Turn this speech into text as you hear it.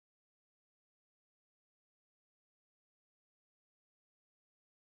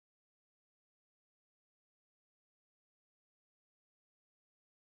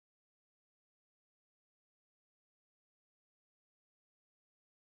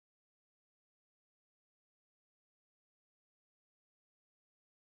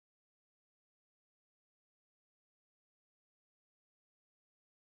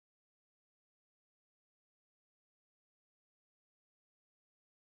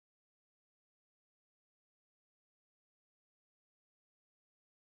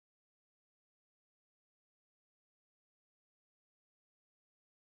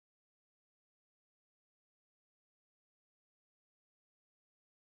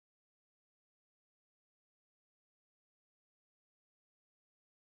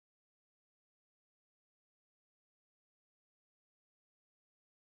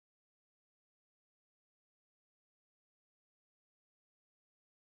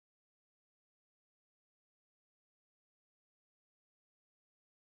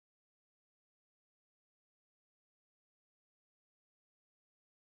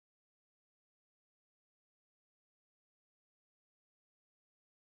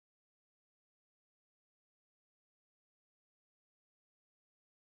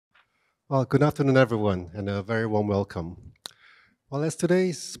Well, good afternoon, everyone, and a very warm welcome. Well, as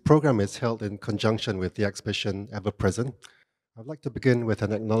today's program is held in conjunction with the exhibition Ever Present, I'd like to begin with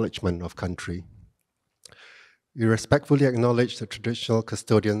an acknowledgement of country. We respectfully acknowledge the traditional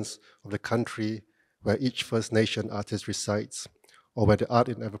custodians of the country where each First Nation artist resides or where the art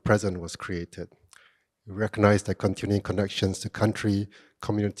in Ever Present was created. We recognize their continuing connections to country,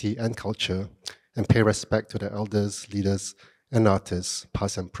 community, and culture, and pay respect to their elders, leaders, and artists,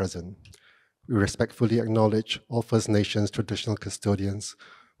 past and present. We respectfully acknowledge all First Nations traditional custodians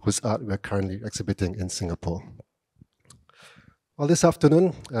whose art we are currently exhibiting in Singapore. Well, this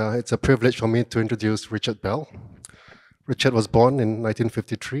afternoon, it's a privilege for me to introduce Richard Bell. Richard was born in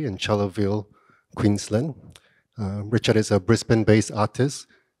 1953 in Charleville, Queensland. Richard is a Brisbane-based artist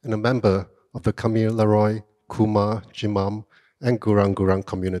and a member of the Kamilaroi, Kuma, Jimam, and Gurang Gurang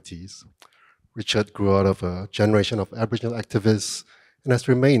communities. Richard grew out of a generation of Aboriginal activists and has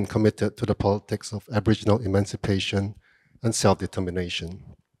remained committed to the politics of Aboriginal emancipation and self-determination.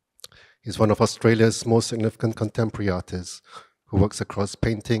 He's one of Australia's most significant contemporary artists who works across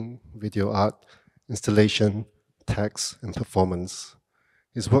painting, video art, installation, text, and performance.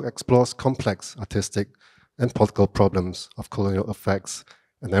 His work explores complex artistic and political problems of colonial effects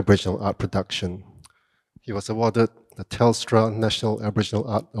and Aboriginal art production. He was awarded the Telstra National Aboriginal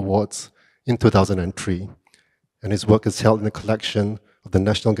Art Awards in 2003, and his work is held in a collection of the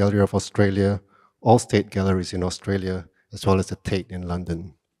National Gallery of Australia, all state galleries in Australia, as well as the Tate in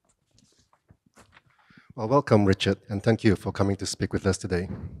London. Well, welcome, Richard, and thank you for coming to speak with us today.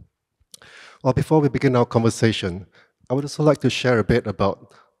 Well, before we begin our conversation, I would also like to share a bit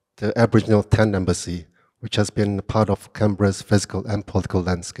about the Aboriginal Tent Embassy, which has been a part of Canberra's physical and political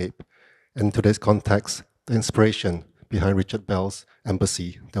landscape. And in today's context, the inspiration behind Richard Bell's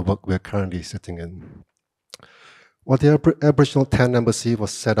embassy, the work we're currently sitting in. Well, the Aboriginal Tent Embassy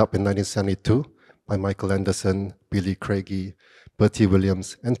was set up in 1972 by Michael Anderson, Billy Craigie, Bertie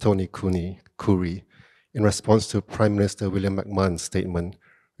Williams, and Tony Curry in response to Prime Minister William McMahon's statement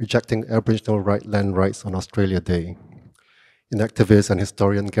rejecting Aboriginal land rights on Australia Day. In activist and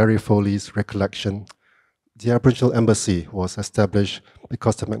historian Gary Foley's recollection, the Aboriginal Embassy was established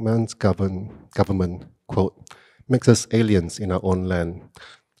because the McMahon's government, quote, makes us aliens in our own land,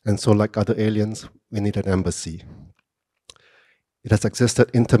 and so like other aliens, we need an embassy. It has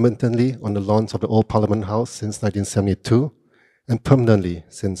existed intermittently on the lawns of the old Parliament House since 1972 and permanently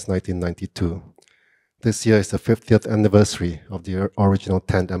since 1992. This year is the 50th anniversary of the original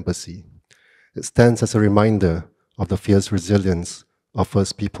Tent Embassy. It stands as a reminder of the fierce resilience of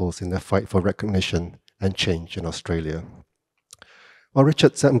First Peoples in their fight for recognition and change in Australia. While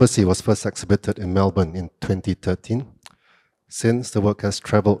Richard's embassy was first exhibited in Melbourne in 2013, since the work has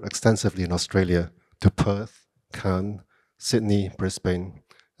travelled extensively in Australia to Perth, Cairns, Sydney, Brisbane,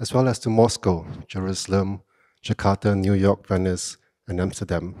 as well as to Moscow, Jerusalem, Jakarta, New York, Venice, and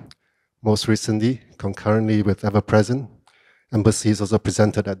Amsterdam. Most recently, concurrently with Ever Present, Embassy is also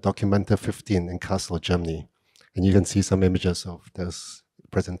presented at Documenta 15 in Kassel, Germany. And you can see some images of those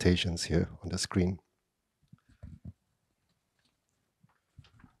presentations here on the screen.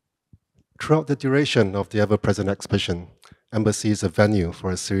 Throughout the duration of the Ever Present exhibition, Embassy is a venue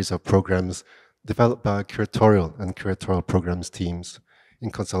for a series of programs developed by our curatorial and curatorial programs teams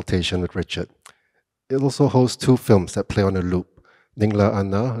in consultation with Richard. It also hosts two films that play on a loop: Ningla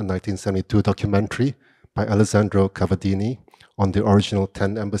Anna, a 1972 documentary by Alessandro Cavadini on the original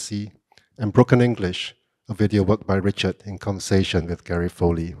Tent Embassy, and Broken English, a video work by Richard in conversation with Gary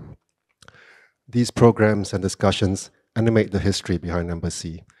Foley. These programs and discussions animate the history behind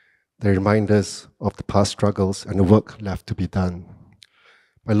Embassy. They remind us of the past struggles and the work left to be done.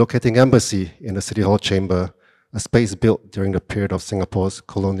 By locating Embassy in the City Hall chamber, a space built during the period of Singapore's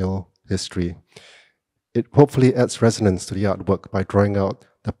colonial history, it hopefully adds resonance to the artwork by drawing out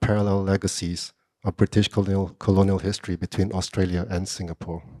the parallel legacies of British colonial history between Australia and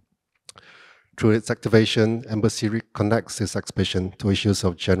Singapore. Through its activation, Embassy reconnects its exhibition to issues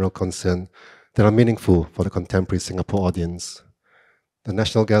of general concern that are meaningful for the contemporary Singapore audience. The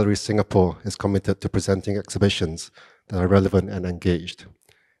National Gallery Singapore is committed to presenting exhibitions that are relevant and engaged,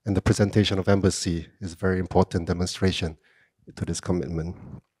 and the presentation of Embassy is a very important demonstration to this commitment.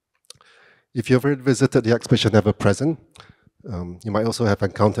 If you've already visited the exhibition Ever Present, you might also have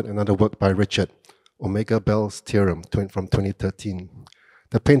encountered another work by Richard, Omega Bell's Theorem from 2013.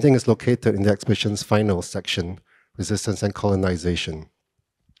 The painting is located in the exhibition's final section, Resistance and Colonization,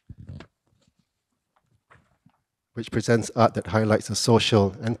 which presents art that highlights the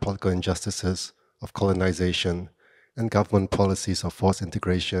social and political injustices of colonization and government policies of forced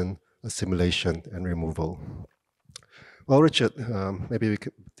integration, assimilation, and removal. Well, Richard, maybe we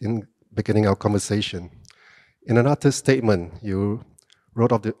could beginning our conversation. In an artist statement, you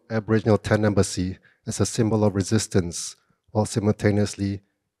wrote of the Aboriginal Tent Embassy as a symbol of resistance, while simultaneously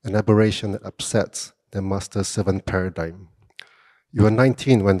an aberration that upsets the master-servant paradigm. You were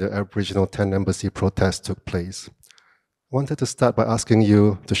 19 when the Aboriginal Tent Embassy protest took place. I wanted to start by asking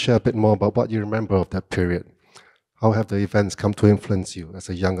you to share a bit more about what you remember of that period. How have the events come to influence you as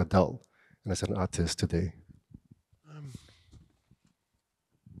a young adult and as an artist today?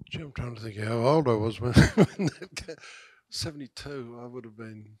 Gee, I'm trying to think how old I was when, 72, I would have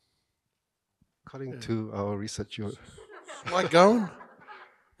been. According to our research, you Like going?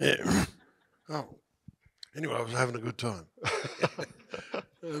 Yeah. Oh, anyway, I was having a good time.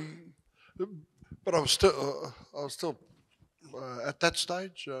 um, but I was still at that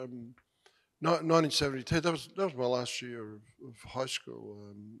stage. 1972. That was my last year of high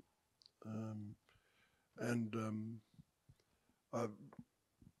school, and I, I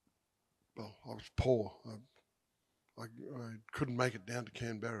was poor. I couldn't make it down to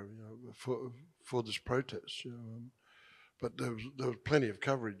Canberra, for this protest. But there was plenty of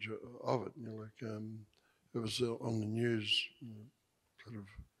coverage of it. It was on the news, sort of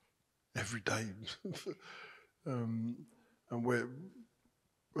every day, and we're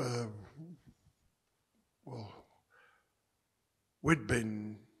well, we'd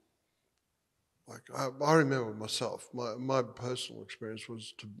been like I remember myself. My personal experience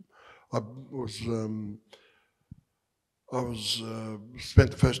was I was. I was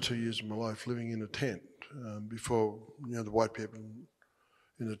spent the first 2 years of my life living in a tent before the white people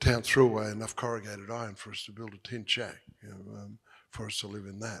in the town threw away enough corrugated iron for us to build a tent shack, for us to live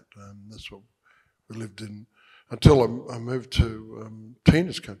in that. That's what we lived in until I moved to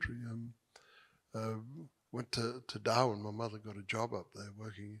Tina's country. Went to Darwin. My mother got a job up there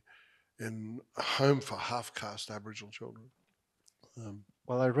working in a home for half-caste Aboriginal children.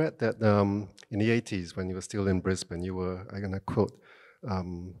 Well, I read that in the 80s, when you were still in Brisbane, you were, I'm going to quote,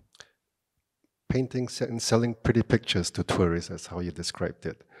 painting and selling pretty pictures to tourists, that's how you described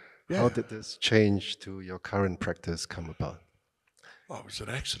it. Yeah. How did this change to your current practice come about? Oh, it was an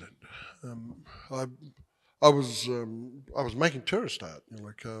accident. I was making tourist art. I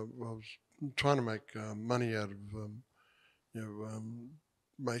was trying to make money out of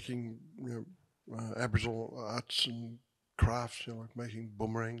making Aboriginal arts and crafts. Like making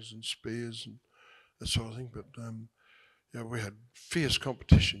boomerangs and spears and that sort of thing. But we had fierce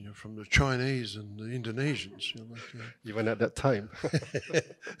competition from the Chinese and the Indonesians. Even at that time.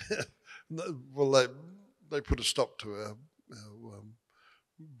 Well, they put a stop to our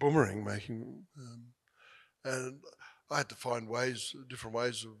boomerang making, and I had to find different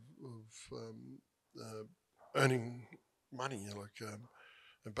ways of earning money.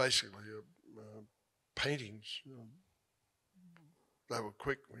 And basically paintings. They were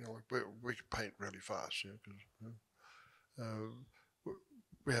quick. We could paint really fast. Because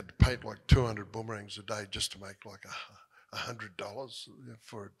we had to paint like 200 boomerangs a day just to make like $100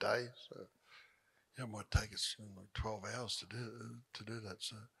 for a day. So it might take us like 12 hours to do that.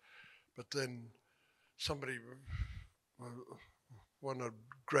 So, but then somebody, when I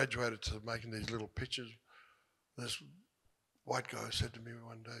graduated to making these little pictures, this white guy said to me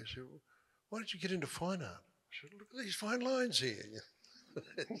one day, he said, "Why don't you get into fine art?" I said, "Look at these fine lines here."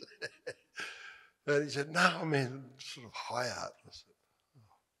 And he said, "No, I mean sort of high art." I said,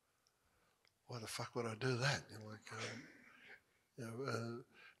 "Oh, why the fuck would I do that?"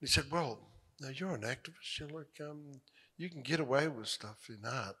 He said, "Well, now you're an activist. You can get away with stuff in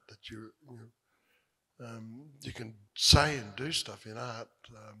art that you can say and do stuff in art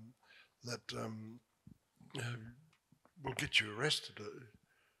that will get you arrested.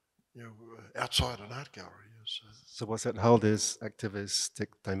 Outside an art gallery." So was that how this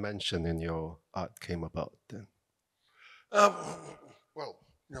activistic dimension in your art came about then? Well,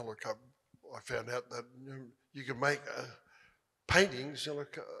 I found out that you can make paintings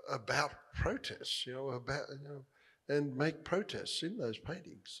about protests, and make protests in those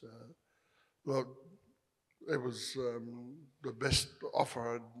paintings. Well, it was the best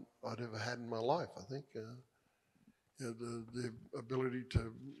offer I'd ever had in my life. I think the ability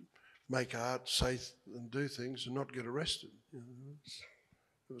to make art, say and do things, and not get arrested.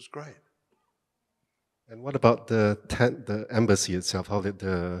 It was great. And what about the embassy itself? How did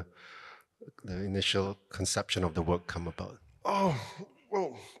the initial conception of the work come about? Oh,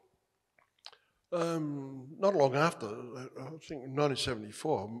 well, not long after, I think in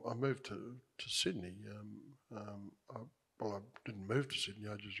 1974, I moved to Sydney. I didn't move to Sydney,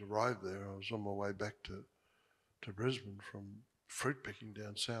 I just arrived there. I was on my way back to Brisbane from fruit picking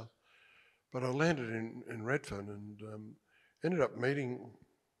down south. But I landed in Redfern and ended up meeting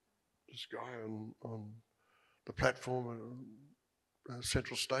this guy on the platform at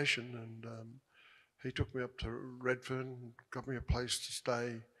Central Station, and he took me up to Redfern, got me a place to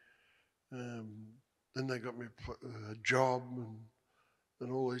stay. Then they got me a job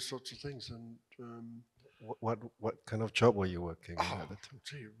and all these sorts of things. And what kind of job were you working at the time?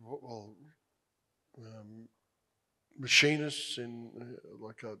 gee, well, machinists in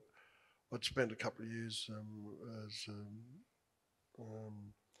like I'd spent a couple of years as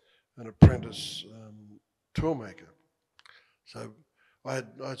an apprentice toolmaker. So I had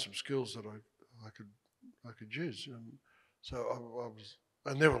some skills that I could use. So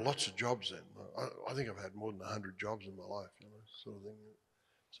and there were lots of jobs then. I think I've had more than 100 jobs in my life, sort of thing.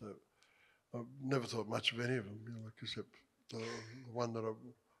 So I never thought much of any of them, except the one that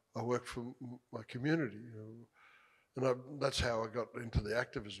I worked for my community. And that's how I got into the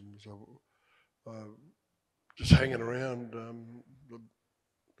activism. So just hanging around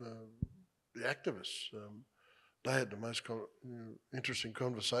the activists. They had the most interesting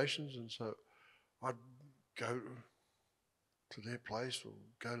conversations, and so I'd go to their place or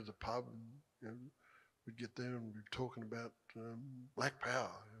go to the pub, and we'd get there and we'd be talking about black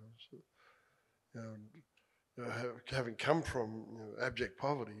power. Having come from abject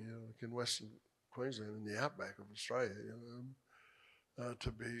poverty, like in Western Queensland, in the outback of Australia,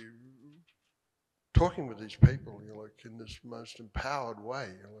 to be talking with these people, like in this most empowered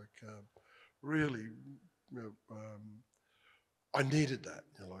way, really, I needed that,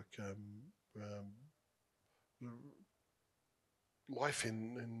 life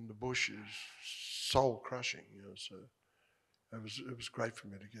in the bush is soul crushing, so it was great for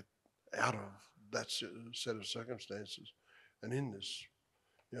me to get out of that set of circumstances and in this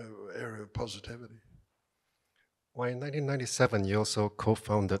area of positivity. Well, in 1997, you also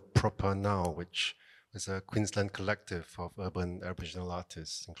co-founded Proper Now, which is a Queensland collective of urban Aboriginal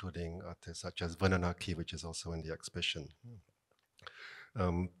artists, including artists such as Vernon Aki, which is also in the exhibition.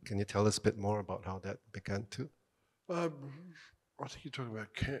 Can you tell us a bit more about how that began too? I think you're talking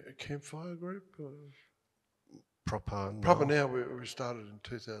about Campfire Group. Proper Now. Proper Now we started in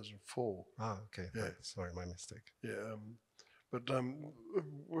 2004. Ah, okay. Yeah. Right. Sorry, my mistake. Yeah, but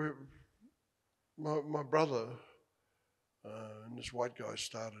my brother and this white guy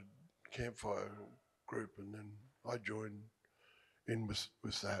started Campfire Group, and then I joined in with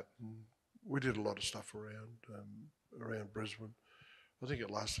that. And we did a lot of stuff around Brisbane. I think it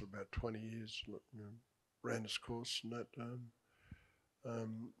lasted about 20 years. Ran its course and that.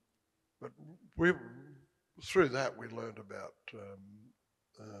 But through that we learned about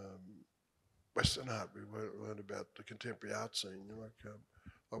Western art. We learned about the contemporary art scene.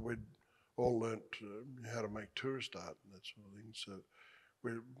 We'd all learnt how to make tourist art and that sort of thing. So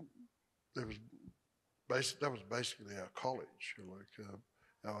that was basically our college.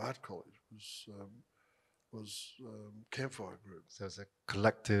 Our art college was Campfire Group. So it's a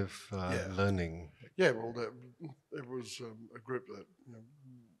collective learning. Yeah, well, it was a group that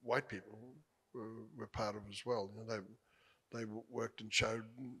white people were part of as well. They worked and showed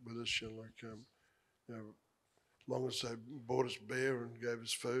with us, as long as they bought us beer and gave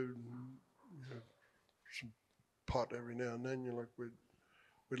us food and some pot every now and then,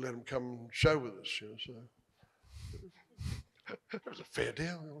 we'd let them come and show with us, so it was a fair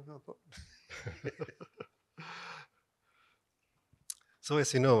deal. I thought. So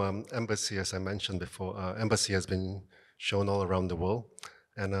as you know, Embassy, as I mentioned before, Embassy has been shown all around the world.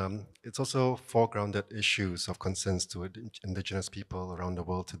 And it's also foregrounded issues of concerns to Indigenous people around the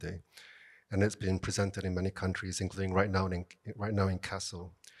world today. And it's been presented in many countries, including right now in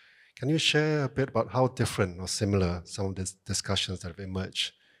Castle. Can you share a bit about how different or similar some of these discussions that have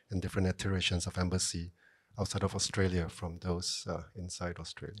emerged in different iterations of Embassy outside of Australia from those inside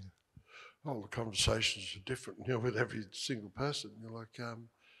Australia? Well, the conversations are different, with every single person.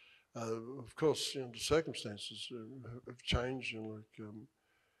 Of course, the circumstances have changed,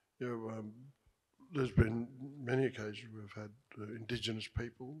 there's been many occasions we've had Indigenous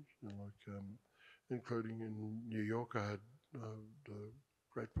people, including in New York. I had the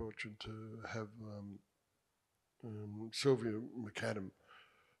great fortune to have Sylvia McAdam,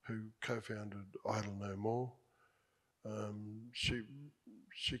 who co-founded Idle No More.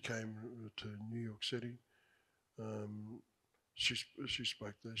 She came to New York City. She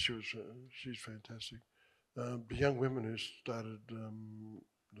spoke there. She's fantastic. The young women who started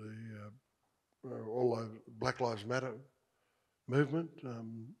all the Black Lives Matter movement,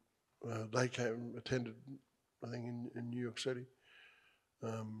 they attended, I think, in New York City.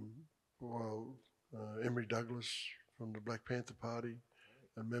 While Emory Douglas from the Black Panther Party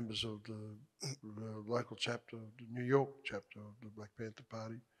and members of the local chapter, the New York chapter of the Black Panther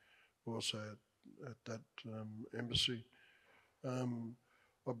Party, also at that embassy.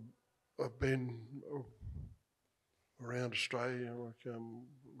 I've been around Australia, like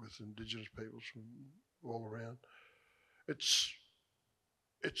with Indigenous peoples from all around. It's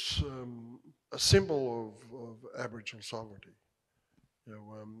a symbol of Aboriginal sovereignty. You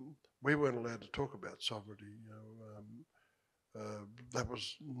know, we weren't allowed to talk about sovereignty. You know, that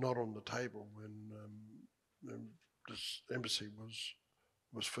was not on the table when this embassy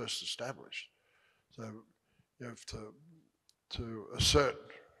was first established. So you have to assert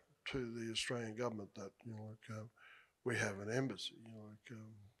to the Australian government that we have an embassy,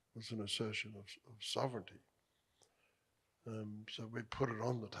 was an assertion of sovereignty. So we put it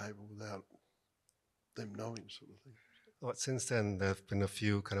on the table without them knowing, sort of thing. Well, since then, there have been a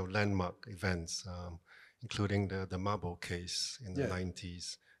few kind of landmark events, including the Mabo case in the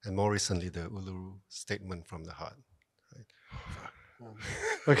 90s, and more recently, the Uluru Statement from the Heart. Right?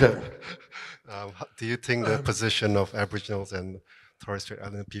 Okay. Do you think the position of Aboriginals and Torres Strait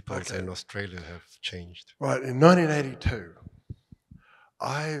Islander peoples in Australia have changed? Right. In 1982,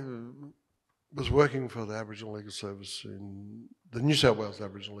 I was working for the Aboriginal Legal Service in the New South Wales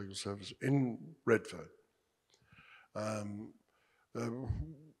Aboriginal Legal Service in Redfern.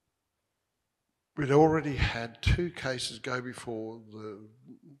 We'd already had 2 cases go before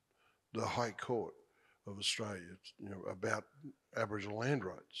the High Court of Australia, about Aboriginal land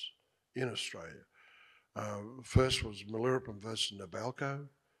rights in Australia. First was Malirapin versus Nabalco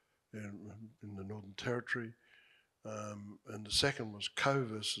in the Northern Territory, and the second was Co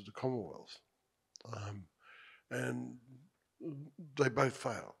versus the Commonwealth, and they both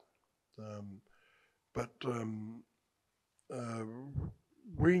failed. But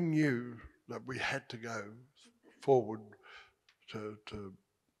we knew that we had to go forward to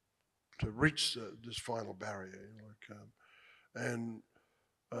reach this final barrier. And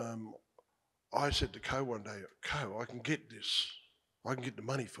I said to Co one day, Co, I can get this. I can get the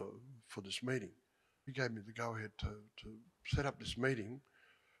money for this meeting. He gave me the go-ahead to set up this meeting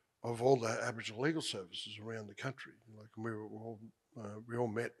of all the Aboriginal legal services around the country. And we all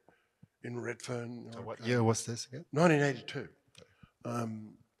met in Redfern. So what year was this again? 1982.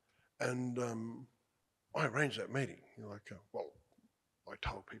 I arranged that meeting. I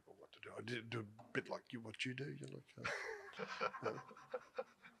told people what to do. I did do a bit like what you do.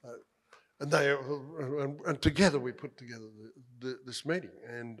 And together we put together this meeting.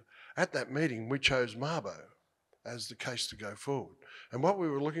 And at that meeting, we chose Mabo as the case to go forward. And what we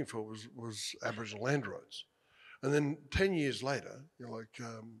were looking for was Aboriginal land rights. And then 10 years later,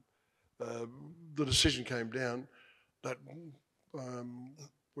 the decision came down that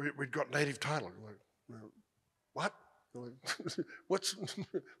we'd got native title. What? What's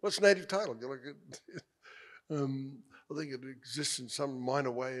native title? I think it exists in some minor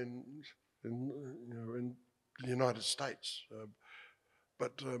way in the United States,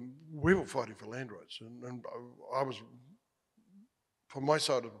 but we were fighting for land rights, and I was, from my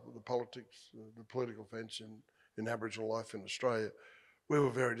side of the politics, the political fence in Aboriginal life in Australia. We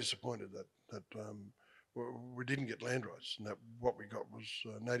were very disappointed that we didn't get land rights, and that what we got was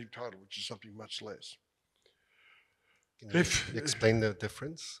native title, which is something much less. Can you explain the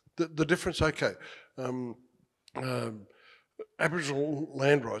difference? The difference, okay. Aboriginal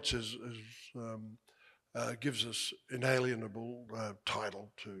land rights gives us inalienable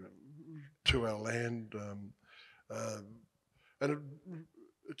title to our land, and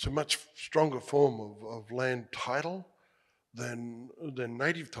it's a much stronger form of land title than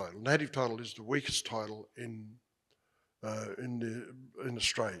native title. Native title is the weakest title in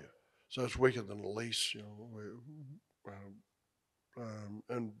Australia, so it's weaker than a lease,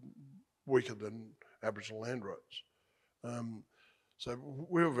 and weaker than Aboriginal land rights. So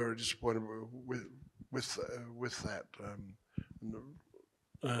we were very disappointed with that,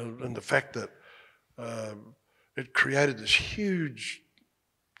 and the fact that it created this huge,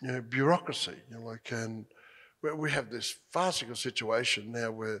 bureaucracy. And we have this farcical situation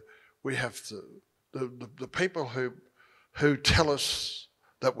now where we have the people who tell us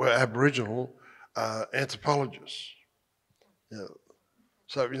that we're Aboriginal are anthropologists.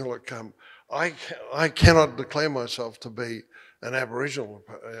 So I cannot declare myself to be an Aboriginal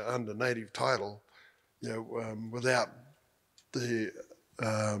under native title, without the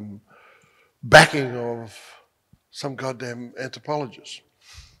backing of some goddamn anthropologist.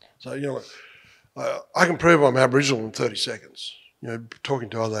 So I can prove I'm Aboriginal in 30 seconds. Talking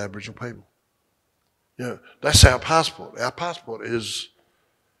to other Aboriginal people. That's our passport. Our passport is,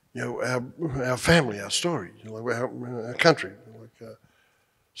 our family, our story, our country.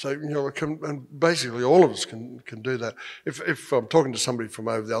 So, and basically all of us can do that. If I'm talking to somebody from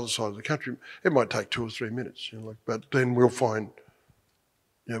over the other side of the country, it might take 2 or 3 minutes, but then we'll find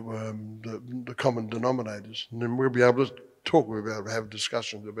the common denominators, and then we'll be able to talk, we'll be able to have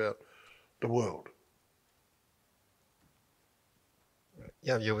discussions about the world.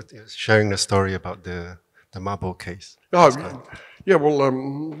 Yeah, you were sharing the story about the Mabo case. Oh, yeah. Well,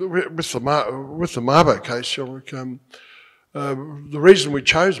 with the Mabo case, the reason we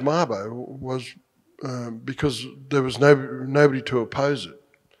chose Mabo was because there was nobody to oppose it.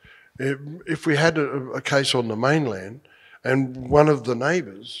 If we had a case on the mainland and one of the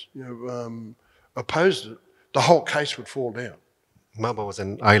neighbours opposed it, the whole case would fall down. Mabo was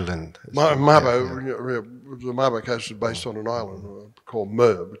an island. Mabo, the Mabo case was based on an island called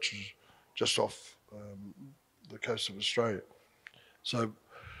Mer, which is just off the coast of Australia. So,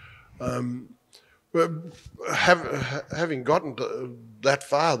 having gotten to that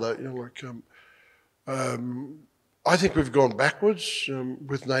far, though, I think we've gone backwards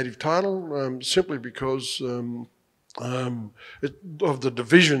with native title simply because of the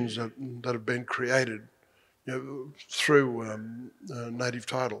divisions that have been created through native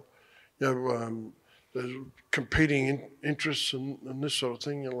title. There's competing interests and this sort of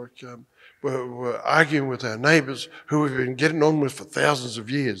thing. We're arguing with our neighbours who we've been getting on with for thousands of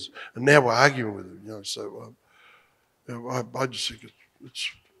years, and now we're arguing with them. So I just think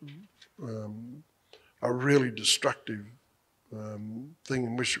it's a really destructive thing,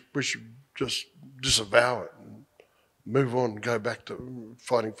 and we should just disavow it and move on and go back to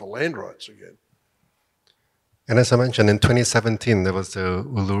fighting for land rights again. And as I mentioned, in 2017, there was the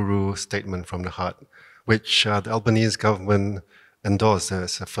Uluru Statement from the Heart, which the Albanese government endorsed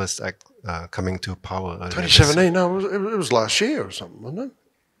as the first act coming to power. 2017? No, it was last year or something, wasn't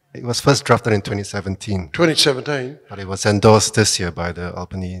it? It was first drafted in 2017. 2017? But it was endorsed this year by the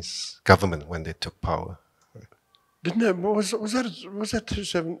Albanese government when they took power. Didn't it? Was that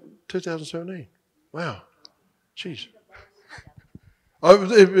 2017? Wow. Jeez. Oh,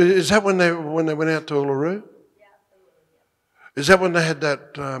 is that when they went out to Uluru? Is that when they had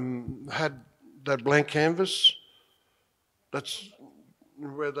that blank canvas? That's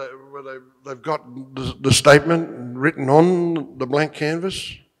where they've got the statement written on the blank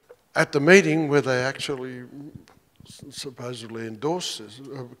canvas? At the meeting where they actually supposedly endorsed this,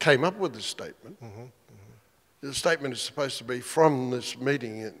 came up with this statement. Mm-hmm. The statement is supposed to be from this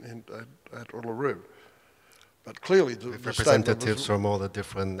meeting at Uluru. But clearly the representatives from all the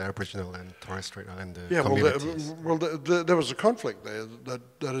different Aboriginal and Torres Strait Islander communities. There was a conflict there that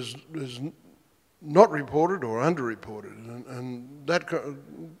is not reported or underreported, and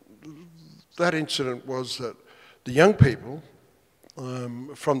that incident was that the young people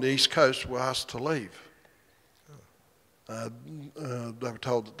from the East Coast were asked to leave. They were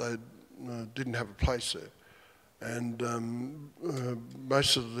told that they didn't have a place there, and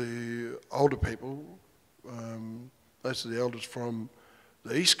most of the older people. Most of the elders from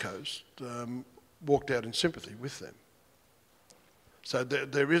the East Coast walked out in sympathy with them. So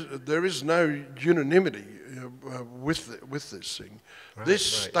there is no unanimity with this thing. Right, this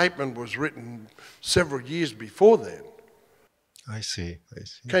statement was written several years before then. I see.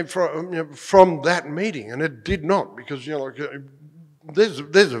 Came from that meeting, and it did not, because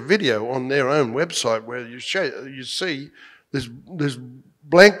there's a video on their own website where you see this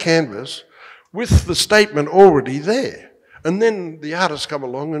blank canvas with the statement already there. And then the artists come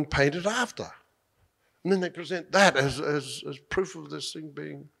along and paint it after. And then they present that as proof of this thing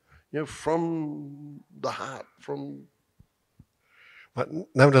being, from the heart, from... But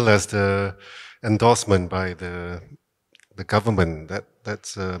nevertheless, the endorsement by the government,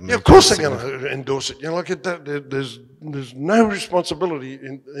 that's a major... Yeah, of course they're going to endorse it. There's no responsibility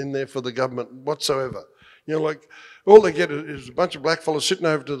in there for the government whatsoever. All they get is a bunch of black fellas sitting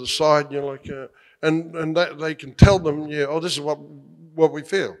over to the side, and they can tell them, this is what we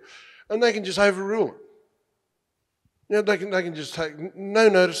feel, and they can just overrule it. They can just take no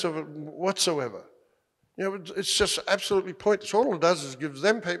notice of it whatsoever. It's just absolutely pointless. All it does is gives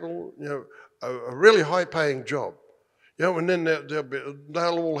them people, a really high-paying job, and then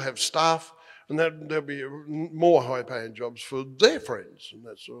they'll all have staff, and there'll be more high-paying jobs for their friends and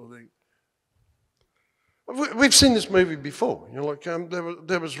that sort of thing. We've seen this movie before.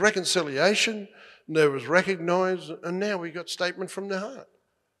 There was reconciliation, there was recognised, and now we got statement from the heart.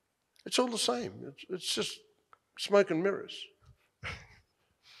 It's all the same. It's just smoke and mirrors.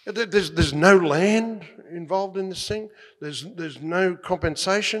 There's no land involved in this thing. There's no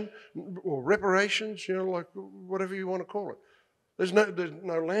compensation or reparations. Whatever you want to call it. There's no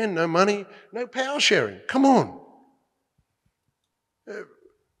land, no money, no power sharing. Come on.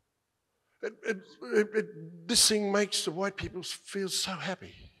 this thing makes the white people feel so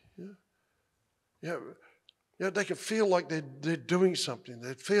happy. Yeah, yeah, they can feel like they're doing something.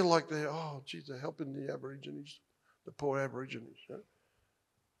 They feel like oh, geez, they're helping the Aborigines, the poor Aborigines.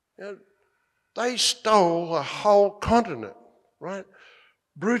 Yeah, they stole a whole continent, right?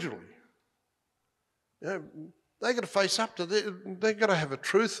 Brutally. Yeah, they got to face up to they got to have a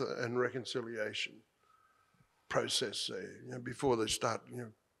truth and reconciliation process there, before they start,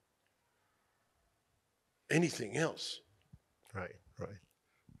 anything else. Right, right.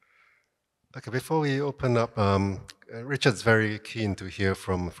 Okay, before we open up, Richard's very keen to hear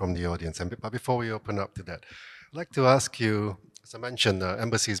from the audience. But before we open up to that, I'd like to ask you, as I mentioned,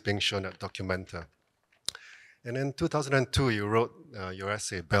 Embassy is being shown at Documenta. And in 2002, you wrote your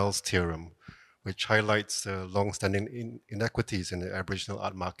essay, Bell's Theorem, which highlights the long-standing inequities in the Aboriginal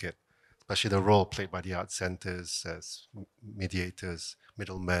art market, especially the role played by the art centers as mediators,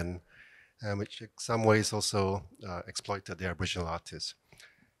 middlemen, which in some ways also exploited the Aboriginal artists.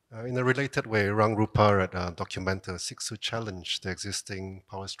 In a related way, Rang Rupar at Documenta seeks to challenge the existing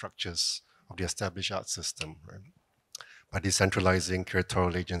power structures of the established art system, right, by decentralizing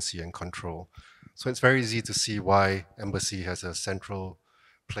curatorial agency and control. So it's very easy to see why Embassy has a central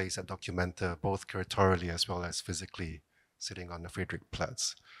place at Documenta, both curatorially as well as physically, sitting on the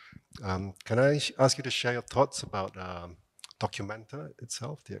Friedrichsplatz. Can I ask you to share your thoughts about Documenta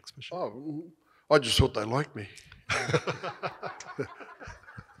itself, the exhibition? Oh, I just thought they liked me.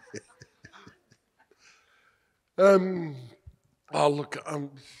 Oh, look,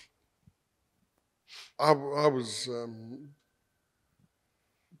 I was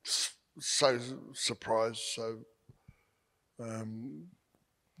so surprised, so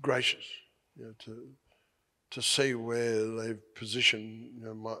gracious, to see where they've positioned,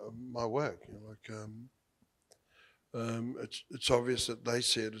 my work. It's obvious that they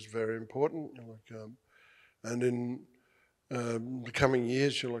see it as very important. And in the coming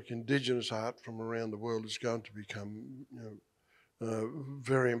years, Indigenous art from around the world is going to become,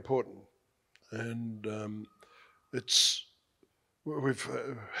 very important. And we've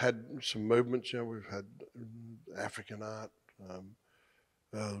had some movements. We've had African art.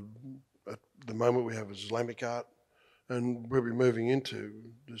 At the moment, we have Islamic art, and we'll be moving into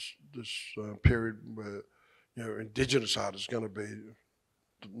this period where Indigenous art is going to be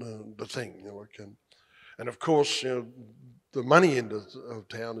the thing. And of course, the money end of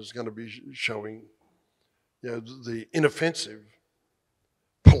town is going to be showing, the inoffensive,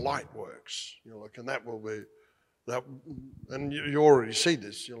 polite works. And that will be that. And you already see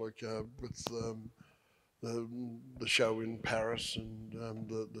this, with the show in Paris and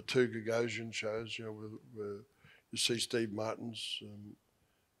the two Gagosian shows, where you see Steve Martin's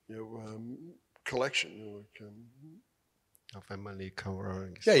collection. Family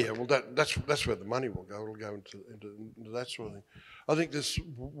cover. Yeah. Well, that's where the money will go. It'll go into that sort of thing. I think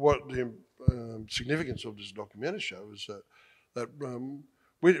what the significance of this documentary show is that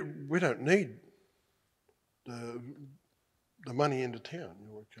we don't need the money into town.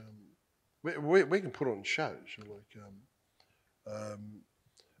 We can put on shows,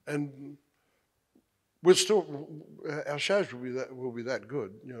 and we'll still our shows will be that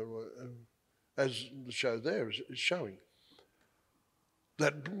good, as the show there is showing.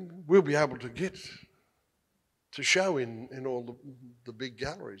 That we'll be able to get to show in all the big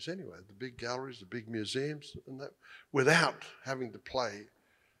galleries anyway, the big galleries, the big museums, and that, without having to play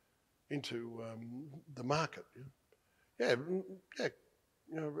into the market. Yeah.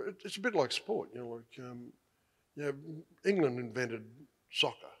 It's a bit like sport. England invented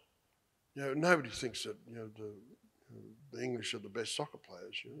soccer. Nobody thinks that the English are the best soccer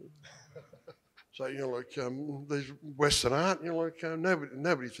players. So these Western art,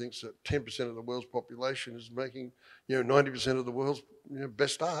 nobody thinks that 10% of the world's population is making 90% of the world's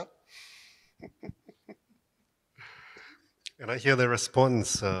best art. And I hear the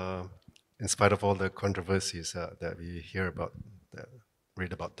response, in spite of all the controversies that we hear about,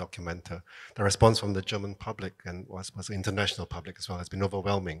 read about Documenta, the response from the German public and was the international public as well has been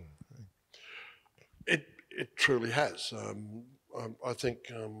overwhelming. It truly has. I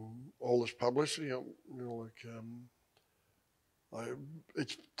think all this publicity,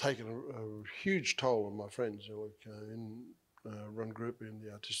 it's taken a huge toll on my friends, in Run Group, in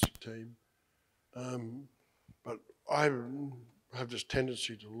the artistic team. But I have this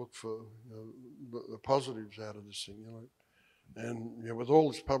tendency to look for the positives out of this thing, and with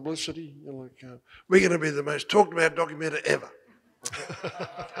all this publicity, we're going to be the most talked about documentary ever.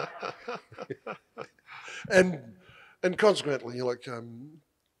 And consequently,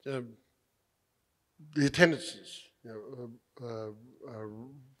 the attendances are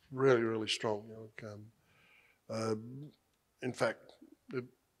really, really strong. In fact,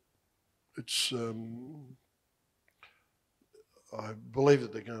 it's I believe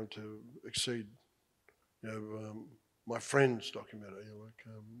that they're going to exceed, my friend's documentary.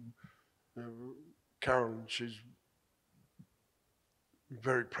 Carolyn, she's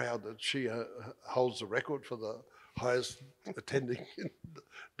very proud that she holds the record for the highest attending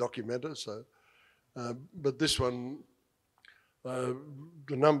documenter. So, but this one, the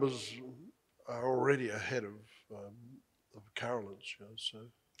numbers are already ahead of Carolyn's. So,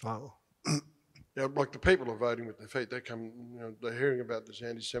 Wow. like the people are voting with their feet. They come, they're hearing about this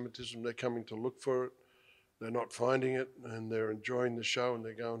anti-Semitism. They're coming to look for it. They're not finding it, and they're enjoying the show. And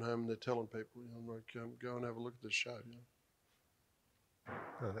they're going home and they're telling people, go and have a look at the show.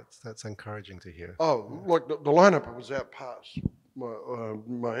 Oh, that's encouraging to hear. Oh, like the lineup was out past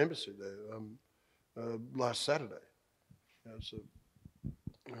my embassy there last Saturday. So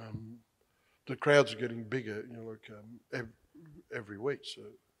the crowds are getting bigger, every week. So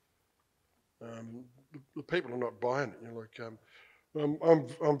the people are not buying it.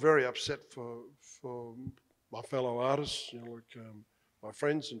 I'm very upset for my fellow artists, my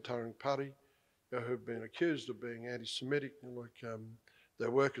friends in Taring Pari, who've been accused of being anti-Semitic. Their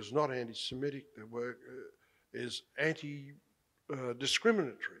work is not anti-Semitic. Their work is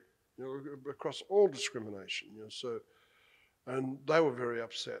anti-discriminatory, across all discrimination. So, and they were very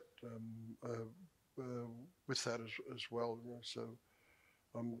upset with that as well. So,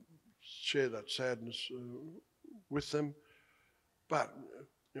 share that sadness with them. But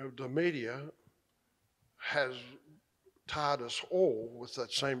the media has tarred us all with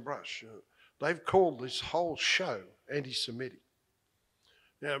that same brush. They've called this whole show anti-Semitic.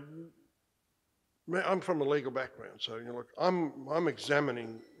 Now, I'm from a legal background, so I'm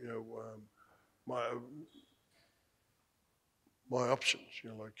examining my options,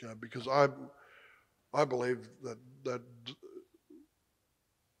 because I believe that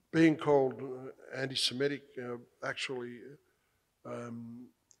being called anti-Semitic actually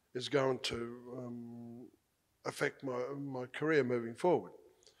is going to affect my career moving forward.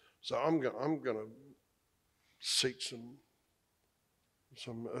 So I'm going to seek some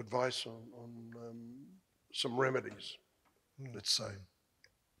advice on some remedies, let's say.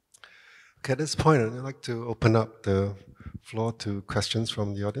 Okay, at this point, I'd like to open up the floor to questions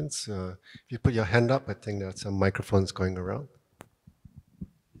from the audience. If you put your hand up, I think there are some microphones going around.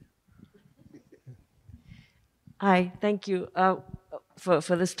 Hi, thank you for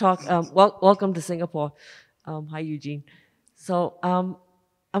this talk. Welcome to Singapore. Hi, Eugene. So I'm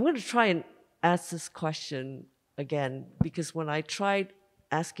going to try and ask this question again, because when I tried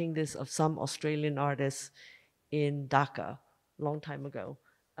asking this of some Australian artists in Dhaka a long time ago,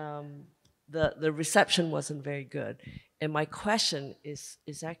 the reception wasn't very good. And my question is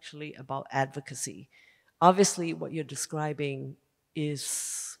actually about advocacy. Obviously, what you're describing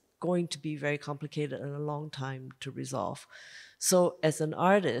is going to be very complicated and a long time to resolve. So as an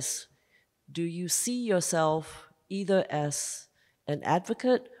artist, do you see yourself either as an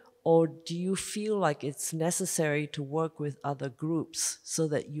advocate, or do you feel like it's necessary to work with other groups so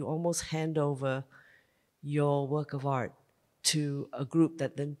that you almost hand over your work of art to a group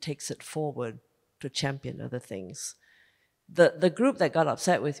that then takes it forward to champion other things? The group that got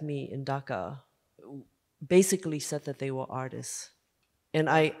upset with me in Dhaka basically said that they were artists. And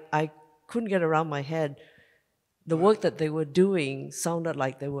I couldn't get around my head. The work that they were doing sounded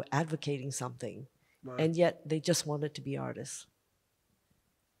like they were advocating something, and yet they just wanted to be artists.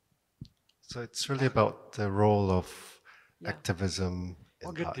 So it's really about the role of activism in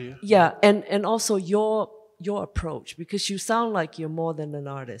I'll get art. to you. Yeah, and also your approach, because you sound like you're more than an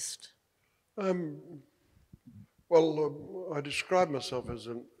artist. Well, I describe myself as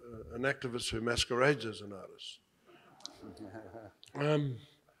an activist who masquerades as an artist.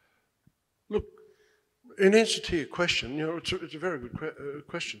 Look, in answer to your question, it's a very good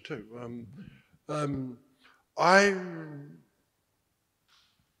question too.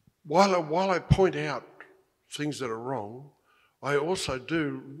 While I point out things that are wrong, I also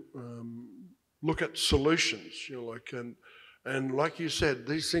do look at solutions. And like you said,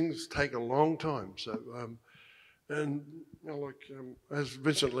 these things take a long time. So, as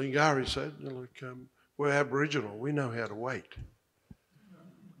Vincent Lingari said, we're Aboriginal. We know how to wait.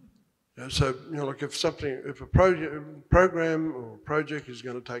 So, if a program or project is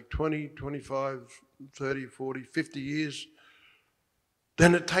going to take 20, 25, 30, 40, 50 years,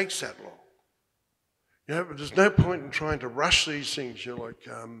 then it takes that long. But there's no point in trying to rush these things.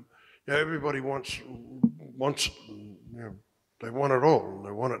 Everybody wants it. They want it all, and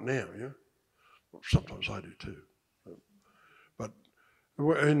they want it now. Well, sometimes I do too. But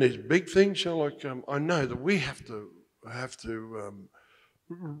and these big things, you know, like I know that we have to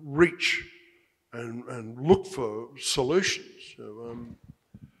reach and look for solutions. So,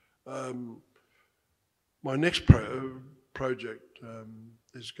 my next project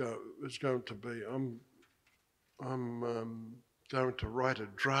is going to be I'm going to write a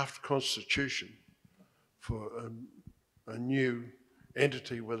draft constitution for a new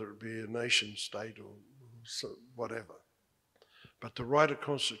entity, whether it be a nation state or whatever. But to write a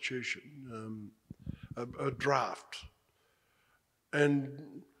constitution, a draft,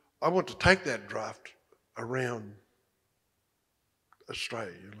 and I want to take that draft around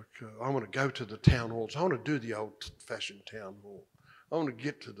Australia. Like, I want to go to the town halls. I want to do the old-fashioned town hall. I want to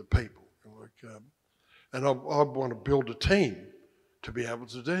get to the people. Like, and I want to build a team to be able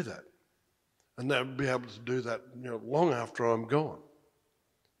to do that, and they'll be able to do that, you know, long after I'm gone.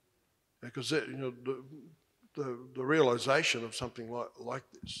 Because you know, the realisation of something like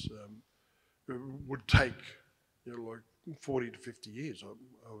this would take, you know, like 40 to 50 years, I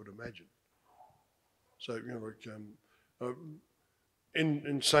would imagine. So, you know, like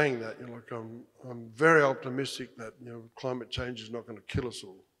in saying that, you know, like I'm very optimistic that, you know, climate change is not going to kill us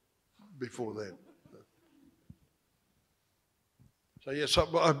all before then. So yes,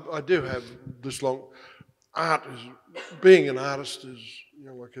 I do have this long. Art is, being an artist is, you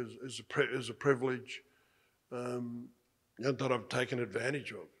know, like is a privilege, you know, that I've taken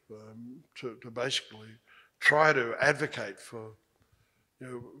advantage of, to basically try to advocate for, you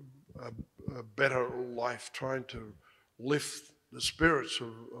know, a better life, trying to lift the spirits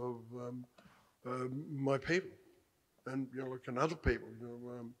of my people, and, you know, like, and other people, you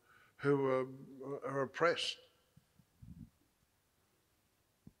know, who are oppressed.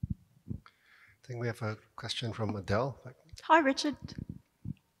 I think we have a question from Adele. Hi, Richard.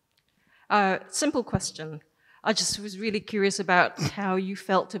 Simple question. I just was really curious about how you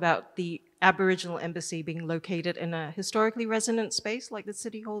felt about the Aboriginal Embassy being located in a historically resonant space like the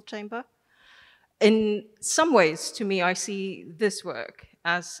City Hall chamber. In some ways, to me, I see this work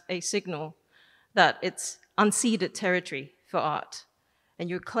as a signal that it's unceded territory for art, and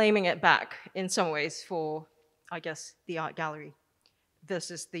you're claiming it back in some ways for, I guess, the art gallery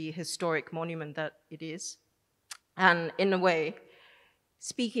versus the historic monument that it is. And in a way,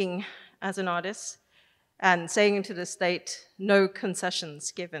 speaking as an artist and saying to the state, no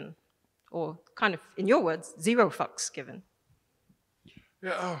concessions given, or kind of, in your words, zero fucks given.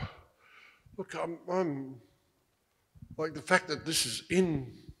 Yeah, look, I'm like, the fact that this is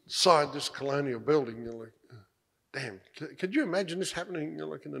inside this colonial building, you're like, damn, could you imagine this happening, you know,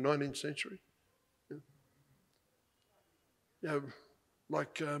 like in the 19th century? You know,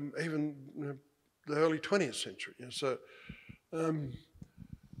 like even, you know, the early 20th century. You know, so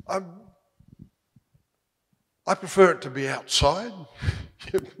I prefer it to be outside,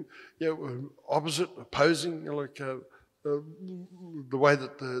 you know, opposite, opposing, you know, like the way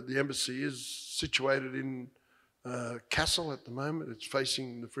that the embassy is situated in Kassel at the moment. It's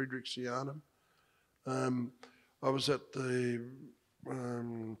facing the Friedrichshain. I was at the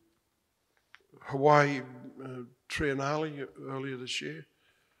Hawaii Triennale earlier this year.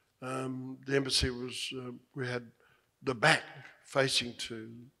 The embassy was, we had the back facing to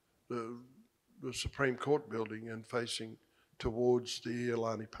the Supreme Court building and facing towards the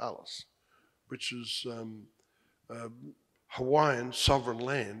Iolani Palace, which is Hawaiian sovereign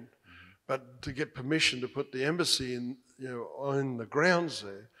land. But to get permission to put the embassy in, you know, on the grounds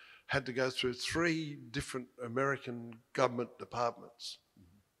there, had to go through 3 different American government departments.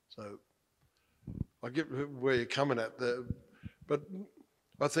 So I get where you're coming at there, but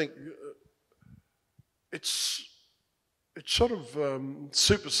I think it sort of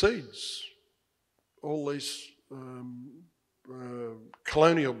supersedes all these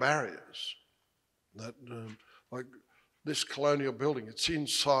colonial barriers. That like this colonial building, it's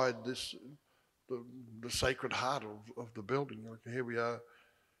inside this the sacred heart of the building. Like, here we are,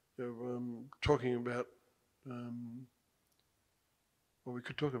 you know, talking about. Well, we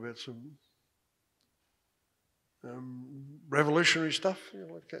could talk about some revolutionary stuff. You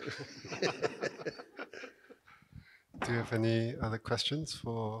know, like Do you have any other questions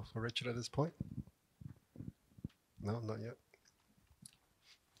for Richard at this point? No, not yet.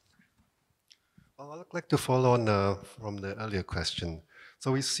 Well, I'd like to follow on from the earlier question.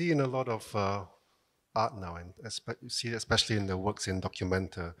 So we see in a lot of art now, and you see especially in the works in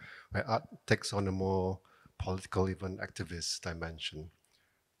Documenta, where art takes on a more political, even activist dimension.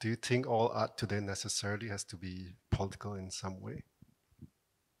 Do you think all art today necessarily has to be political in some way?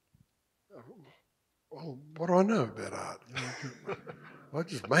 Well, what do I know about art? You know, I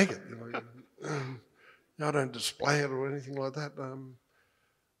just make it. You know, I don't display it or anything like that.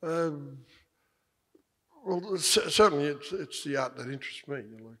 Well, certainly it's the art that interests me.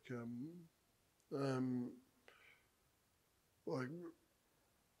 Like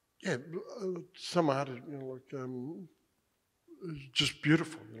yeah, some art, is just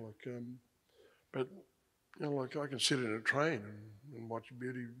beautiful. But like I can sit in a train and watch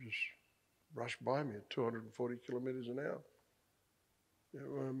beauty just rush by me at 240 kilometres an hour.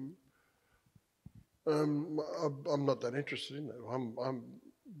 I'm not that interested in that.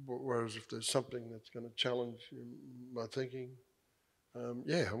 Whereas if there's something that's going to challenge my thinking,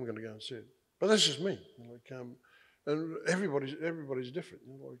 yeah, I'm going to go and see it. But that's just me. And everybody's different.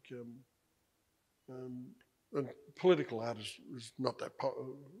 And political art is not that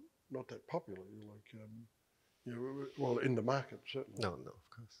popular. Well, in the market certainly. No, of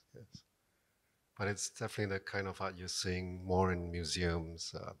course, yes. But it's definitely the kind of art you're seeing more in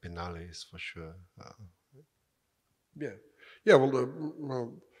museums, biennales for sure. Yeah.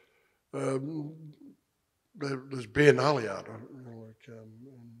 There's biennale art,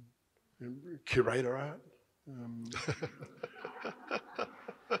 curator art.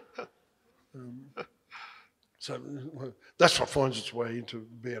 So that's what finds its way into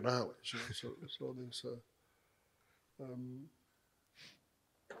biennales.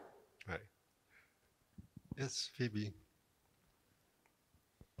 Right. Yes, Phoebe.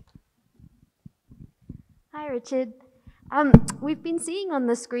 Hi, Richard. We've been seeing on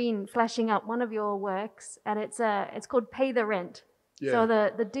the screen flashing up one of your works, and it's called Pay the Rent. Yeah. So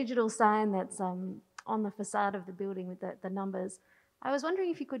the digital sign that's on the facade of the building with the numbers. I was wondering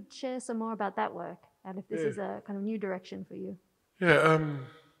if you could share some more about that work and if this is a kind of new direction for you. Yeah.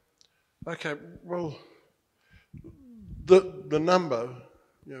 Okay. Well, the number,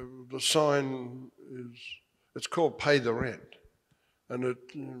 the sign it's called Pay the Rent, and it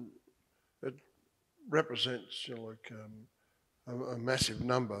represents a massive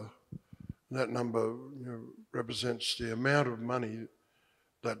number. And that number represents the amount of money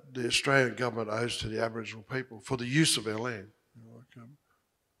that the Australian government owes to the Aboriginal people for the use of our land.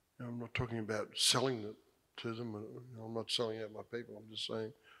 I'm not talking about selling it to them. I'm not selling out my people. I'm just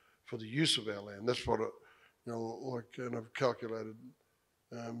saying for the use of our land. That's what and I've calculated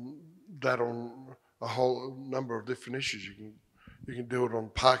that on a whole number of different issues. You can do it on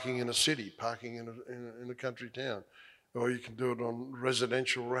parking in a city, parking in a country town, or you can do it on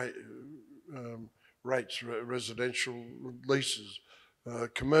residential rates, residential leases,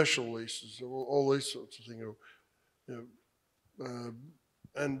 commercial leases, all these sorts of things.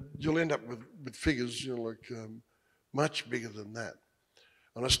 And you'll end up with figures much bigger than that.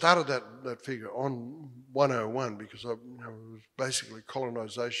 And I started that figure on 101 because it was basically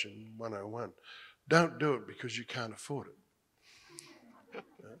colonisation 101. Don't do it because you can't afford it.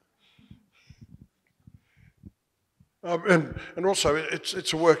 And also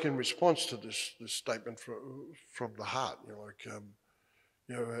it's a work in response to this statement from the heart.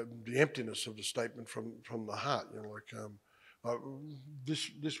 The emptiness of the statement from the heart.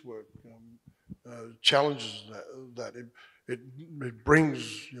 This work challenges that. It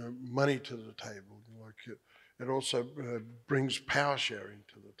brings money to the table. It also brings power sharing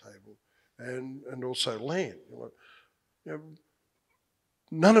to the table, and also land.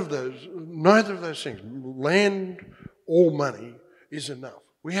 Neither of those things, land or money, is enough.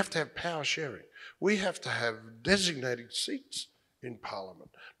 We have to have power sharing. We have to have designated seats in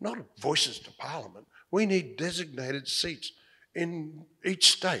Parliament, not voices to Parliament. We need designated seats in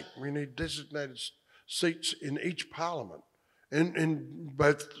each state. We need designated seats in each Parliament, in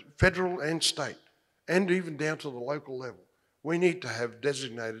both federal and state, and even down to the local level. We need to have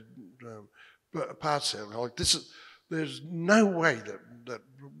designated parts there. There's no way that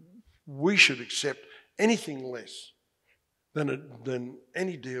we should accept anything less than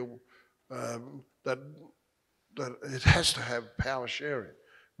any deal that it has to have power sharing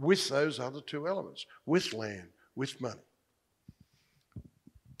with those other two elements, with land, with money.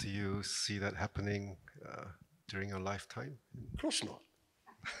 Do you see that happening during your lifetime? Of course not.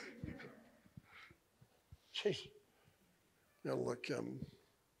 Jeez.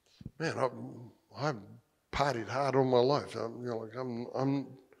 Man, I've partied hard all my life.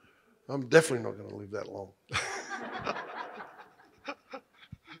 I'm definitely not going to live that long.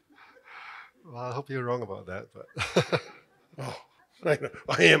 Well, I hope you're wrong about that, but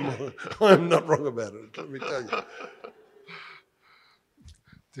I am. I'm not wrong about it. Let me tell you.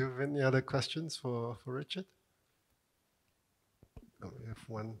 Do you have any other questions for Richard? Oh, we have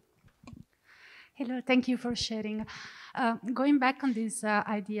one. Hello, thank you for sharing. Going back on this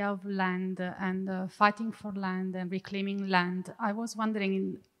idea of land and fighting for land and reclaiming land, I was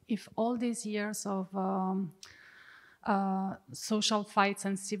wondering if all these years of social fights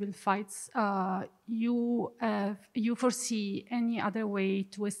and civil fights, you foresee any other way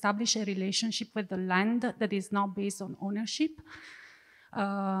to establish a relationship with the land that is not based on ownership,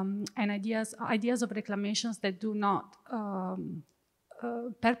 and ideas of reclamations that do not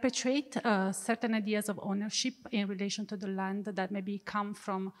perpetuate certain ideas of ownership in relation to the land that maybe come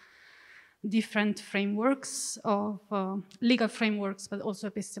from different frameworks of legal frameworks, but also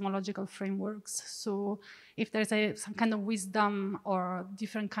epistemological frameworks. So if there's some kind of wisdom or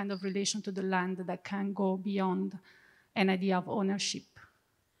different kind of relation to the land that can go beyond an idea of ownership.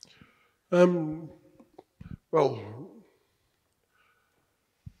 Well,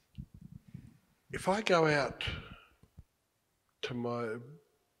 if I go out to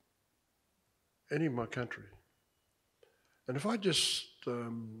any of my country, and if I just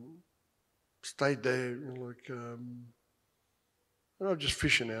stayed there, and I'm just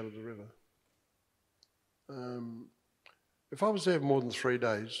fishing out of the river. If I was there more than 3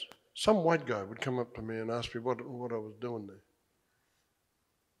 days, some white guy would come up to me and ask me what I was doing there.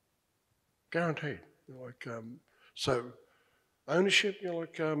 Guaranteed. So ownership,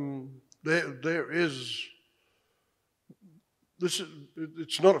 there is.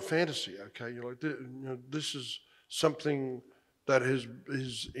 It's not a fantasy, okay? This is something that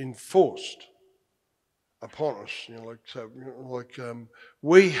is enforced upon us.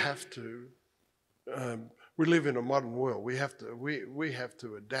 We have to. We live in a modern world. We have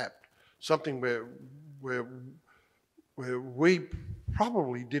to adapt. Something where we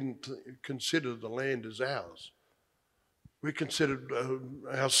probably didn't consider the land as ours. We considered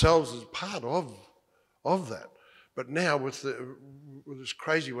ourselves as part of that. But now with this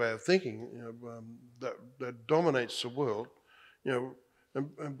crazy way of thinking, that dominates the world,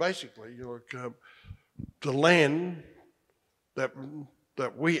 and basically, the land that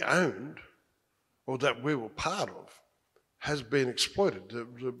we owned or that we were part of has been exploited.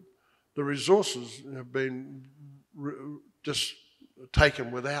 The resources have been just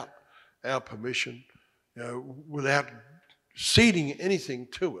taken without our permission, without ceding anything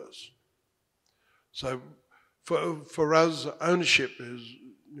to us. So for us, ownership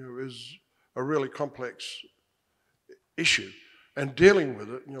is a really complex issue, and dealing with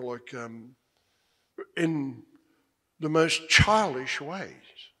it, in the most childish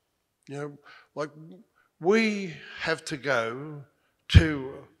ways. We have to go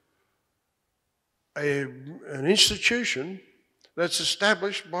to an institution that's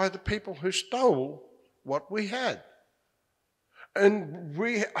established by the people who stole what we had. And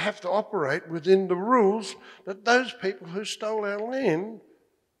we have to operate within the rules that those people who stole our land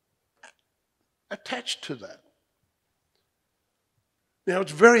attached to that. Now,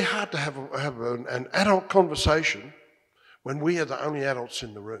 it's very hard to have an adult conversation when we are the only adults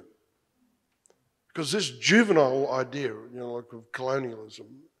in the room. Because this juvenile idea, of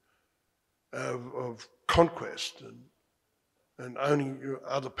colonialism, of conquest and owning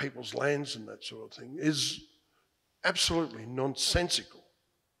other people's lands and that sort of thing is absolutely nonsensical.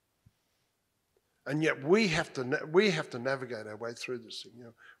 And yet we have to navigate our way through this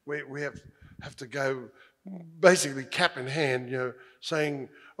thing. We have to go basically cap in hand, saying,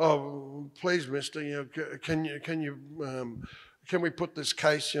 "Oh, please, mister, can we put this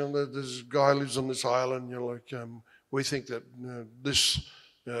case? This guy lives on this island. We think that this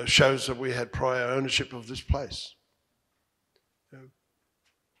shows that we had prior ownership of this place."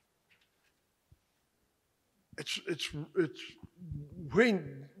 We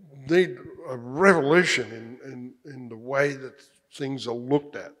need a revolution in the way that things are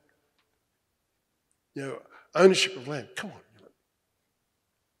looked at. Ownership of land. Come on.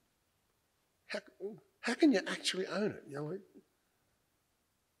 How can you actually own it?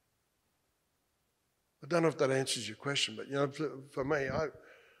 I don't know if that answers your question, but for me,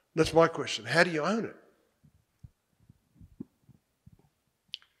 that's my question. How do you own it?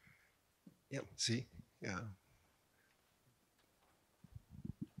 Yeah. See. Yeah.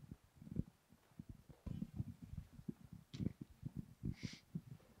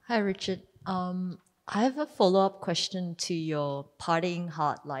 Hi, Richard. I have a follow-up question to your partying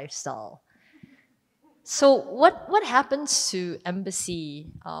hard lifestyle. So what happens to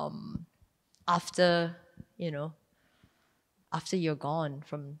embassy after you're gone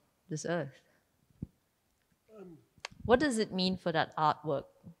from this earth? What does it mean for that artwork?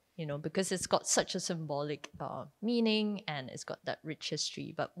 Because it's got such a symbolic meaning and it's got that rich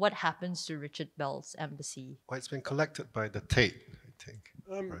history. But what happens to Richard Bell's embassy? Well, it's been collected by the Tate, I think.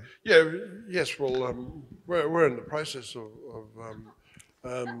 Right? Yeah. Yes. Well, we're in the process of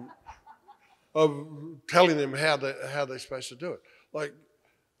telling them how they're supposed to do it.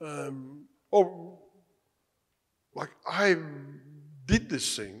 like I did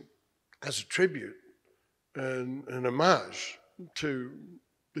this thing as a tribute and an homage to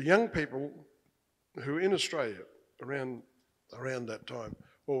the young people who in Australia around that time,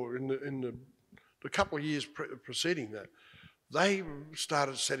 or in the couple of years preceding that, they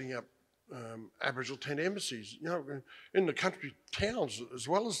started setting up Aboriginal tent embassies, you know, in the country towns as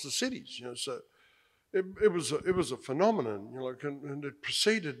well as the cities, you know. So it was a phenomenon, you know, and it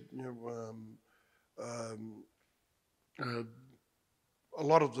preceded, you know, a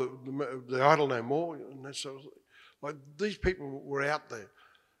lot of the Idle No More, and that sort of, like these people were out there,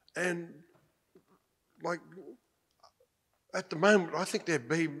 and like at the moment, I think there'd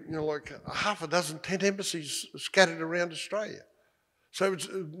be, you know, like half a dozen tent embassies scattered around Australia. So it's,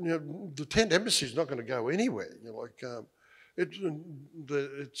 you know, the tent embassy is not going to go anywhere. You know, like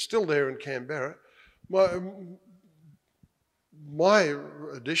it's still there in Canberra. My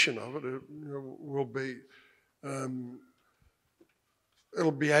edition of it, you know, will be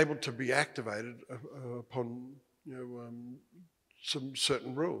it'll be able to be activated upon, you know, some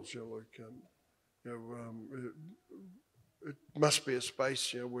certain rules. You know, like you know, it must be a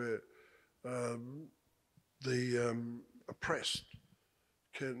space, you know, where the oppressed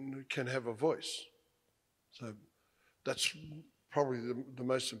can have a voice. So that's probably the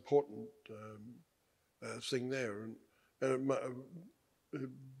most important thing there, and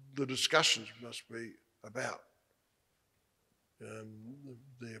the discussions must be about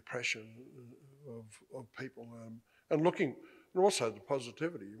the oppression of people, and looking, and also the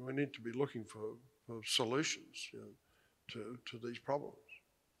positivity. We need to be looking for solutions, you know, to these problems.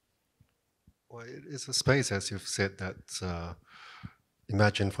 Well, it is a space, as you've said, that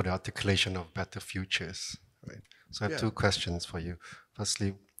imagine for the articulation of better futures, right? So I have two questions for you.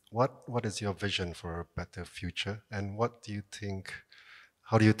 Firstly, what is your vision for a better future, and how do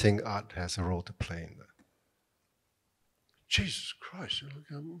you think art has a role to play in that? Jesus Christ!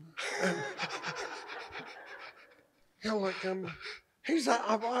 You know, like he's like,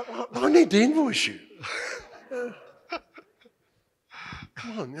 I need to invoice you.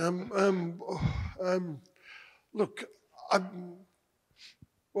 Come on, look,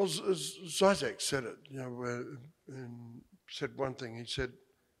 well, Zizek said it, you know, and said one thing. He said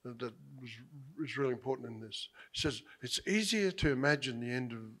that was really important in this. He says, it's easier to imagine the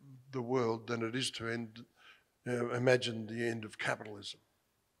end of the world than it is to imagine the end of capitalism.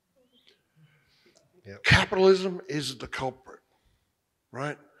 Yep. Capitalism is the culprit,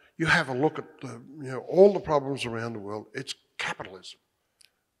 right? You have a look at all the problems around the world. It's capitalism.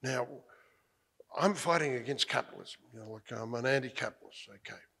 Now, I'm fighting against capitalism. You know, like I'm an anti-capitalist.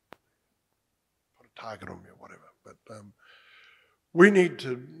 Okay, put a target on me or whatever. But we need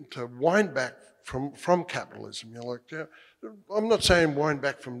to wind back from capitalism. You know, like I'm not saying wind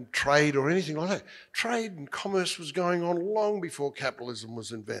back from trade or anything like that. Trade and commerce was going on long before capitalism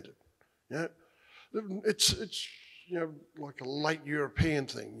was invented. Yeah, it's you know, like a late European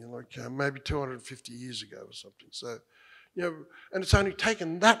thing. You know, like maybe 250 years ago or something. So, you know, and it's only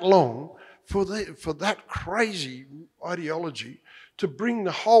taken that long for that crazy ideology to bring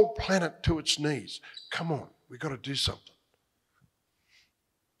the whole planet to its knees. Come on, we've got to do something.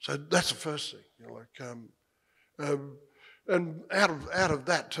 So that's the first thing. You know, like, and out of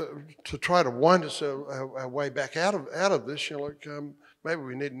that to try to wind us our way back out of this, you know, like maybe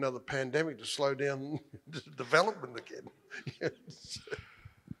we need another pandemic to slow down development again.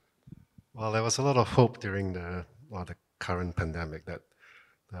 Well, there was a lot of hope during the current pandemic that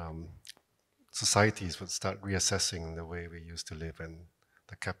societies would start reassessing the way we used to live and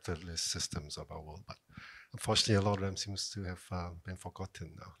the capitalist systems of our world. But unfortunately, a lot of them seems to have been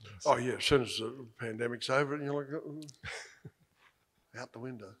forgotten now. Oh yeah, as soon as the pandemic's over, you know, like out the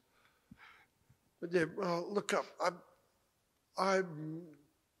window. But yeah, look up. I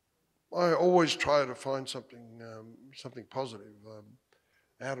always try to find something positive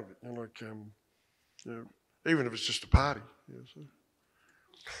out of it. You know, like you know, even if it's just a party. You know, so.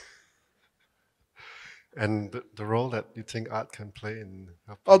 And the role that you think art can play in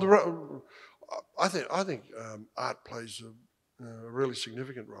I think art plays a really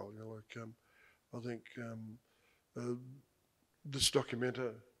significant role. You know, like I think this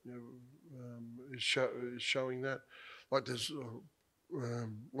documenter, you know, is showing that. Like there's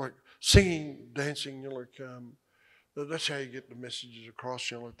like singing, dancing. You know, like that's how you get the messages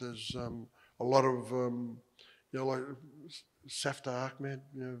across. You know, like there's a lot of you know, like Safta Ahmed,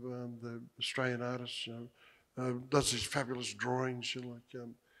 you know, the Australian artist, you know, does these fabulous drawings. You know, like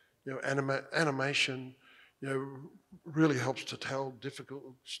you know, animation, you know, really helps to tell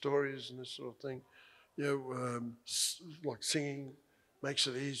difficult stories and this sort of thing. You know, like singing makes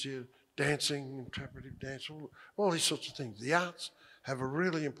it easier. dancing, interpretive dance, all these sorts of things. The arts have a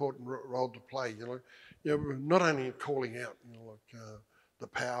really important role to play. Not only in calling out, the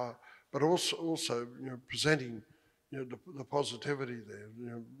power, but also presenting, the positivity there.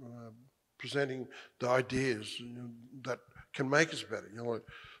 Presenting the ideas that can make us better.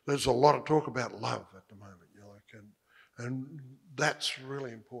 There's a lot of talk about love at the moment. And that's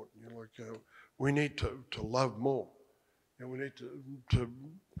really important. We need to love more. We need to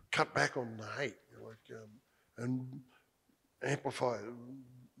cut back on the hate. And amplify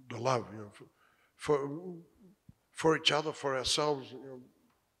the love. For each other, for ourselves,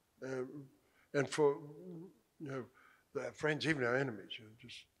 and for our friends, even our enemies.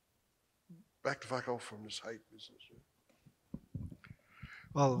 Just back the fuck off from this hate business.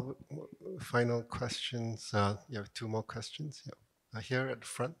 Well, final questions. You have two more questions. Yeah. Here at the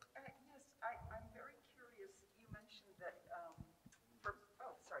front. Yes, I'm very curious. You mentioned that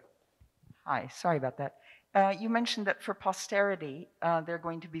Hi, sorry about that. You mentioned that for posterity, there are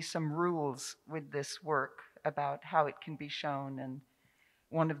going to be some rules with this work about how it can be shown, and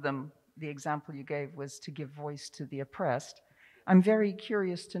one of them, the example you gave, was to give voice to the oppressed. I'm very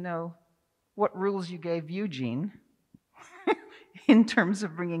curious to know what rules you gave Eugene in terms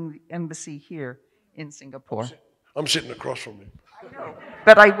of bringing the embassy here in Singapore. I'm sitting across from him. I know,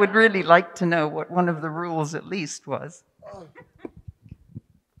 but I would really like to know what one of the rules at least was.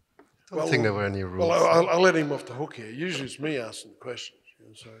 I don't think there were any rules. Well, I'll let him off the hook here. Usually it's me asking the questions.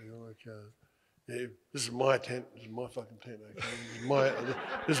 This is my tent. This is my fucking tent. Okay,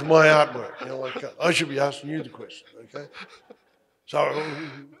 this is my artwork. I should be asking you the question. Okay. So,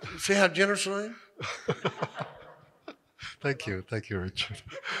 see how generous I am? Thank you, Richard.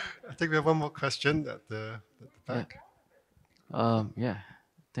 I think we have one more question at the back. Yeah,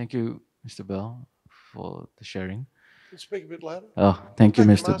 thank you, Mr. Bell, for the sharing. Can you speak a bit louder? Oh, thank you,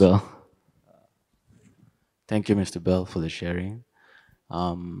 Mr. Bell. Thank you, Mr. Bell, for the sharing.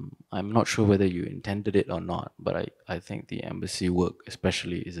 I'm not sure whether you intended it or not, but I think the embassy work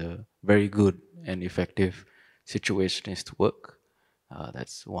especially is a very good and effective situationist work.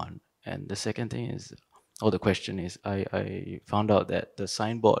 That's one. And the second thing is, the question is, I found out that the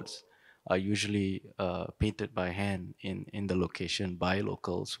signboards are usually painted by hand in the location by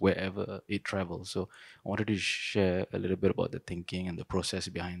locals wherever it travels. So I wanted to share a little bit about the thinking and the process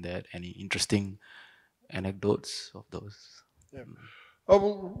behind that. Any interesting anecdotes of those? Yeah. Oh,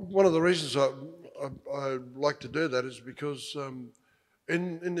 well, one of the reasons I like to do that is because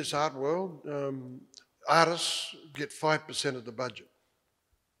in this art world, artists get 5% of the budget.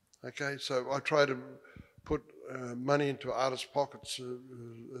 Okay, so I try to put money into artists' pockets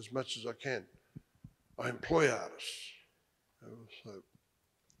as much as I can. I employ artists.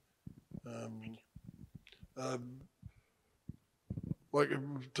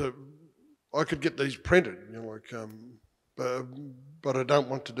 I could get these printed, but I don't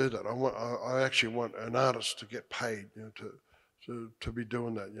want to do that. I actually want an artist to get paid, to be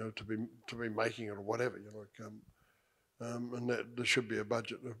doing that, to be making it or whatever, and that there should be a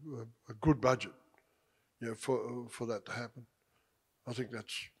budget, a good budget, for that to happen. I think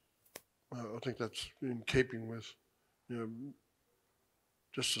that's in keeping with,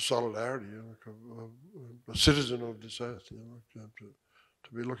 just the solidarity, a citizen of this earth,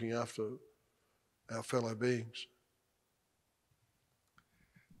 to be looking after our fellow beings.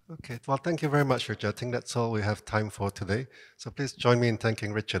 Okay, well, thank you very much, Richard. I think that's all we have time for today. So please join me in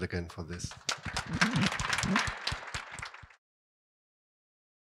thanking Richard again for this.